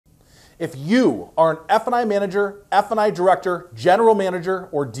If you are an F&I manager, F&I director, general manager,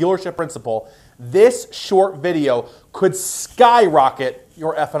 or dealership principal, this short video could skyrocket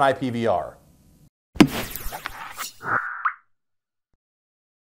your F&I PVR.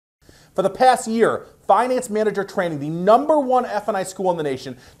 For the past year, Finance Manager Training, the #1 F&I school in the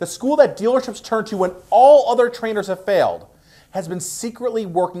nation, the school that dealerships turn to when all other trainers have failed, has been secretly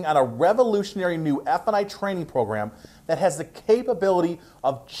working on a revolutionary new F&I training program that has the capability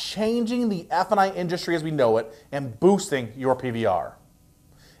of changing the F&I industry as we know it and boosting your PVR.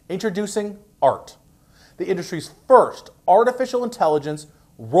 Introducing ART, the industry's first artificial intelligence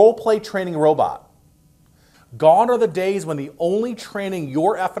role-play training robot. Gone are the days when the only training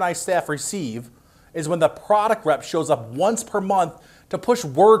your F&I staff receive is when the product rep shows up once per month to push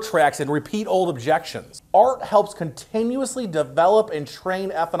word tracks and repeat old objections. ART helps continuously develop and train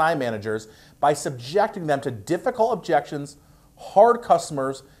F&I managers by subjecting them to difficult objections, hard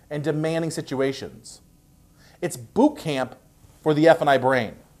customers, and demanding situations. It's boot camp for the F&I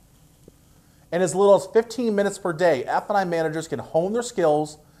brain. In as little as 15 minutes per day, F&I managers can hone their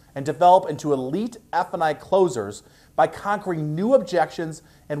skills and develop into elite F&I closers by conquering new objections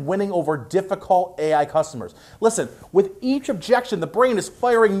and winning over difficult AI customers. Listen, with each objection, the brain is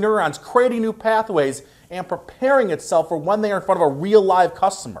firing neurons, creating new pathways, and preparing itself for when they are in front of a real live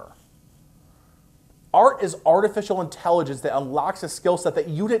customer. ART is artificial intelligence that unlocks a skill set that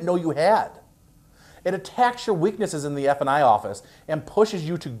you didn't know you had. It attacks your weaknesses in the F&I office and pushes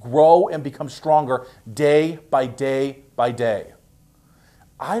you to grow and become stronger day by day by day.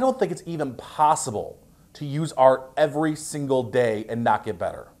 I don't think it's even possible to use ART every single day and not get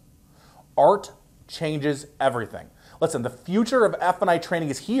better. ART changes everything. Listen, the future of F&I training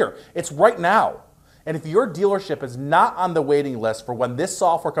is here. It's right now. And if your dealership is not on the waiting list for when this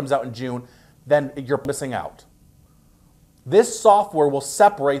software comes out in June, then you're missing out. This software will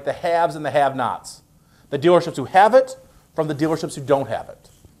separate the haves and the have-nots, the dealerships who have it from the dealerships who don't have it.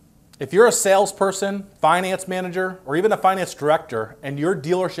 If you're a salesperson, finance manager, or even a finance director, and your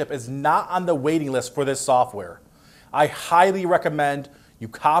dealership is not on the waiting list for this software, I highly recommend you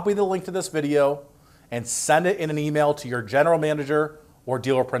copy the link to this video and send it in an email to your general manager or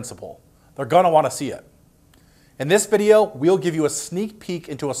dealer principal. They're going to want to see it. In this video, we'll give you a sneak peek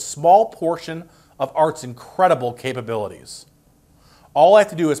into a small portion of ART's incredible capabilities. All I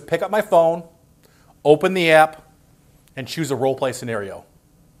have to do is pick up my phone, open the app, and choose a role play scenario.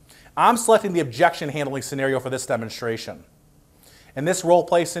 I'm selecting the objection handling scenario for this demonstration. In this role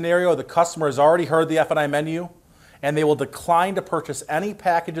play scenario, the customer has already heard the F&I menu, and they will decline to purchase any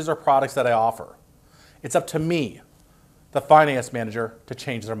packages or products that I offer. It's up to me, the finance manager, to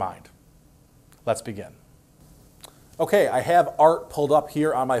change their mind. Let's begin. Okay, I have ART pulled up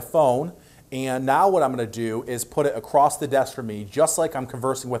here on my phone, and now what I'm going to do is put it across the desk for me, just like I'm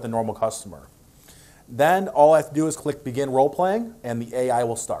conversing with a normal customer. Then all I have to do is click Begin Role Playing, and the AI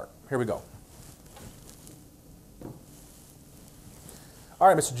will start. Here we go. All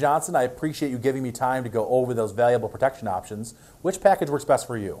right, Mr. Johnson, I appreciate you giving me time to go over those valuable protection options. Which package works best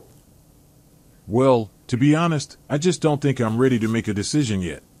for you? Well, to be honest, I just don't think I'm ready to make a decision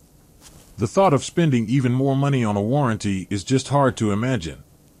yet. The thought of spending even more money on a warranty is just hard to imagine.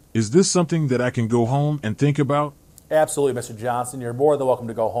 Is this something that I can go home and think about? Absolutely, Mr. Johnson. You're more than welcome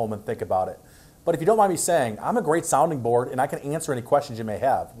to go home and think about it. But if you don't mind me saying, I'm a great sounding board and I can answer any questions you may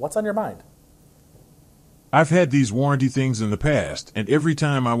have. What's on your mind? I've had these warranty things in the past, and every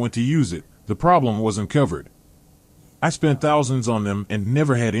time I went to use it, the problem wasn't covered. I spent thousands on them and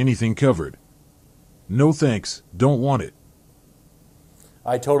never had anything covered. No thanks, don't want it.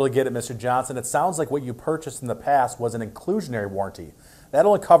 I totally get it, Mr. Johnson. It sounds like what you purchased in the past was an inclusionary warranty. That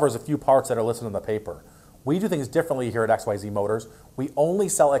only covers a few parts that are listed on the paper. We do things differently here at XYZ Motors. We only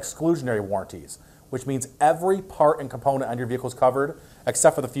sell exclusionary warranties, which means every part and component on your vehicle is covered,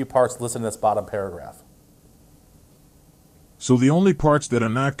 except for the few parts listed in this bottom paragraph. So the only parts that are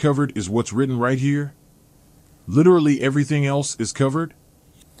not covered is what's written right here? Literally everything else is covered?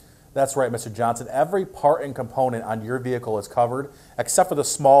 That's right, Mr. Johnson. Every part and component on your vehicle is covered, except for the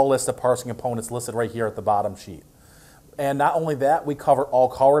small list of parts and components listed right here at the bottom sheet. And not only that, we cover all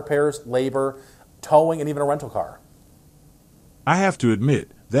car repairs, labor, towing, and even a rental car. I have to admit,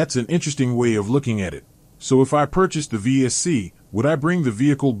 that's an interesting way of looking at it. So if I purchased the VSC, would I bring the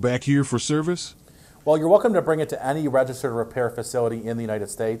vehicle back here for service? Well, you're welcome to bring it to any registered repair facility in the United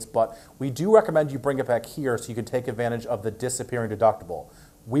States, but we do recommend you bring it back here so you can take advantage of the disappearing deductible.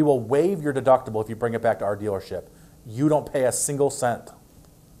 We will waive your deductible if you bring it back to our dealership. You don't pay a single cent.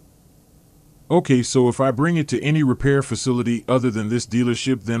 Okay, so if I bring it to any repair facility other than this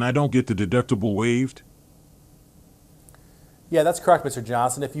dealership, then I don't get the deductible waived? Yeah, that's correct, Mr.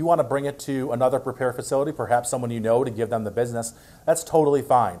 Johnson. If you want to bring it to another prepare facility, perhaps someone you know, to give them the business, that's totally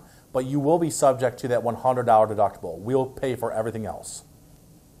fine. But you will be subject to that $100 deductible. We'll pay for everything else.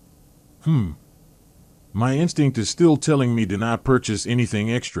 My instinct is still telling me to not purchase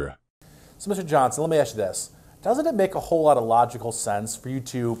anything extra. So, Mr. Johnson, let me ask you this. Doesn't it make a whole lot of logical sense for you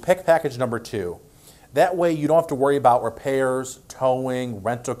to pick package number 2? That way you don't have to worry about repairs, towing,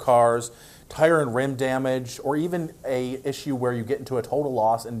 rental cars, tire and rim damage, or even a issue where you get into a total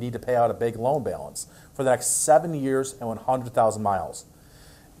loss and need to pay out a big loan balance for the next 7 years and 100,000 miles.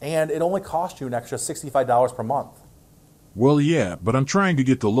 And it only costs you an extra $65 per month. Well, yeah, but I'm trying to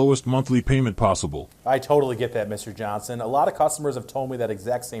get the lowest monthly payment possible. I totally get that, Mr. Johnson. A lot of customers have told me that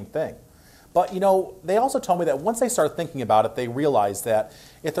exact same thing. But, they also told me that once they start thinking about it, they realize that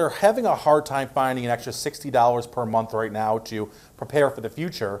if they're having a hard time finding an extra $60 per month right now to prepare for the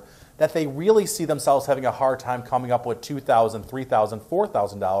future, that they really see themselves having a hard time coming up with $2,000, $3,000,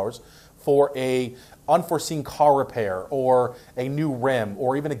 $4,000 for a unforeseen car repair or a new rim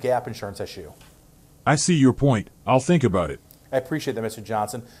or even a gap insurance issue. I see your point. I'll think about it. I appreciate that, Mr.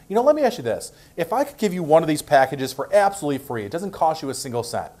 Johnson. Let me ask you this. If I could give you one of these packages for absolutely free, it doesn't cost you a single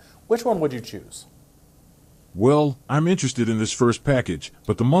cent, which one would you choose? Well, I'm interested in this first package,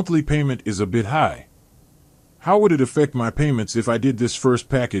 but the monthly payment is a bit high. How would it affect my payments if I did this first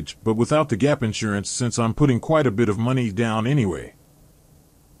package, but without the gap insurance, since I'm putting quite a bit of money down anyway?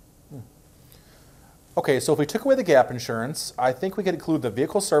 Okay, so if we took away the gap insurance, I think we could include the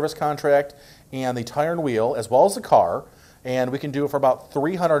vehicle service contract and the tire and wheel, as well as the car, and we can do it for about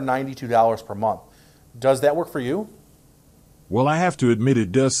 $392 per month. Does that work for you? Well, I have to admit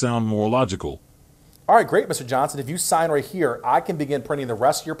it does sound more logical. All right, great, Mr. Johnson. If you sign right here, I can begin printing the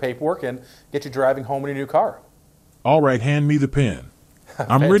rest of your paperwork and get you driving home in your new car. All right, hand me the pen.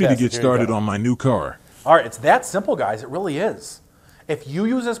 I'm ready to get started on my new car. All right, it's that simple, guys. It really is. If you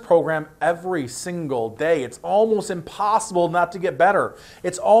use this program every single day, it's almost impossible not to get better.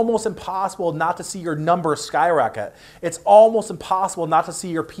 It's almost impossible not to see your numbers skyrocket. It's almost impossible not to see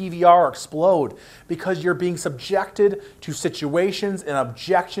your PVR explode because you're being subjected to situations and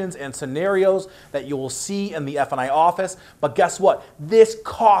objections and scenarios that you will see in the F&I office. But guess what? This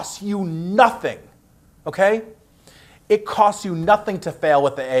costs you nothing, okay? It costs you nothing to fail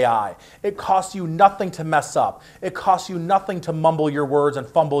with the AI. It costs you nothing to mess up. It costs you nothing to mumble your words and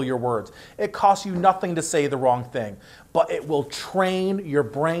fumble your words. It costs you nothing to say the wrong thing. But it will train your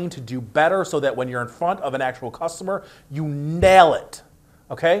brain to do better so that when you're in front of an actual customer, you nail it.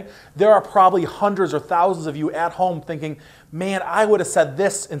 Okay? There are probably hundreds or thousands of you at home thinking, man, I would have said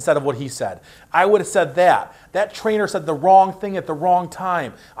this instead of what he said. I would have said that. That trainer said the wrong thing at the wrong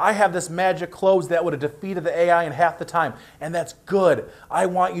time. I have this magic close that would have defeated the AI in half the time. And that's good. I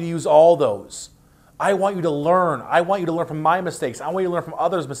want you to use all those. I want you to learn. I want you to learn from my mistakes. I want you to learn from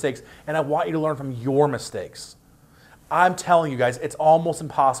others' mistakes. And I want you to learn from your mistakes. I'm telling you guys, it's almost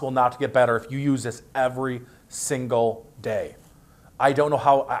impossible not to get better if you use this every single day. I don't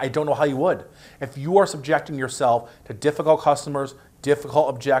know how you would. If you are subjecting yourself to difficult customers,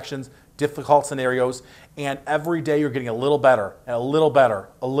 difficult objections, difficult scenarios, and every day you're getting a little better, and a little better,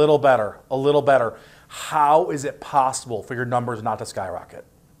 a little better, a little better, how is it possible for your numbers not to skyrocket?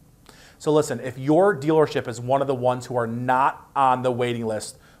 So listen, if your dealership is one of the ones who are not on the waiting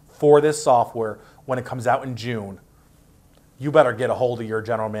list for this software when it comes out in June, you better get a hold of your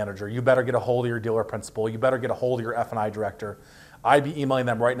general manager. You better get a hold of your dealer principal. You better get a hold of your F&I director. I'd be emailing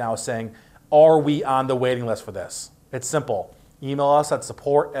them right now saying, are we on the waiting list for this? It's simple. Email us at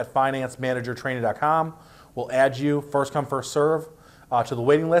support@financemanagertraining.com. We'll add you, first come, first serve, to the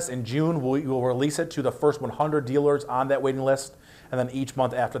waiting list. In June, we will release it to the first 100 dealers on that waiting list. And then each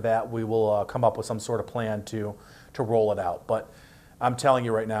month after that, we will come up with some sort of plan to roll it out. But I'm telling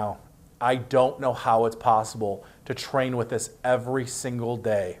you right now, I don't know how it's possible to train with this every single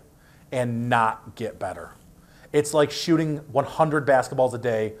day and not get better. It's like shooting 100 basketballs a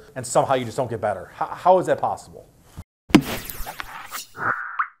day and somehow you just don't get better. How is that possible?